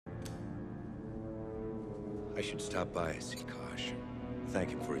I should stop by and see Kosh.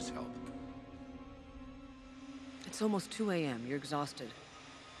 Thank him for his help. It's almost 2 a.m. You're exhausted.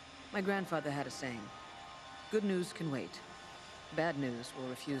 My grandfather had a saying. Good news can wait. Bad news will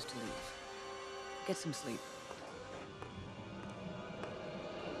refuse to leave. Get some sleep.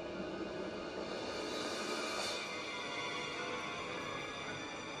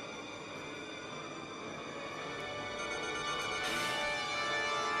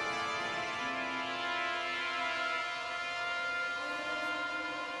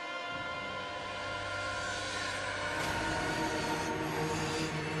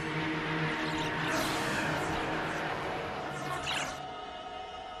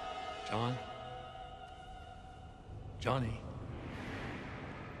 John? Johnny?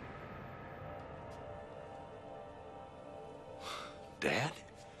 Dad?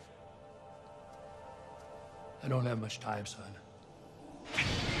 I don't have much time, son.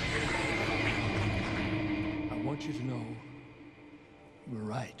 I want you to know you were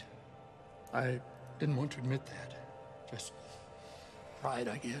right. I didn't want to admit that. Just pride,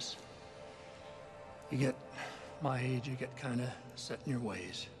 I guess. You get my age, you get kind of set in your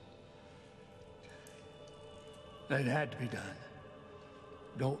ways. It had to be done.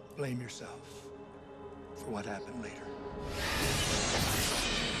 Don't blame yourself for what happened later.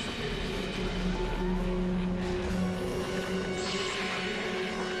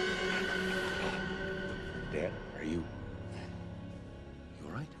 Dad, are you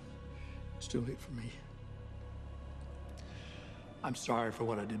all right? It's too late for me. I'm sorry for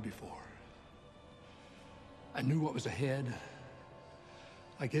what I did before. I knew what was ahead.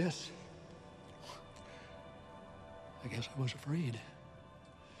 I guess I was afraid.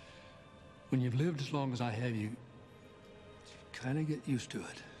 When you've lived as long as I have, you kind of get used to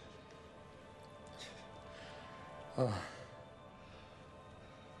it.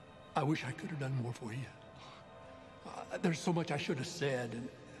 I wish I could have done more for you. There's so much I should have said, and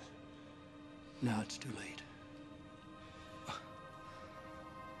now it's too late.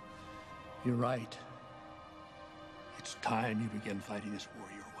 You're right. It's time you began fighting this war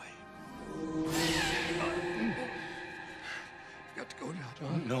your way. You've got to go now,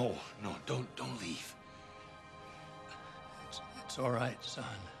 John. No, don't leave. It's all right, son.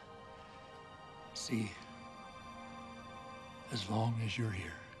 See, as long as you're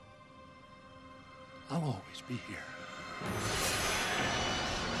here, I'll always be here.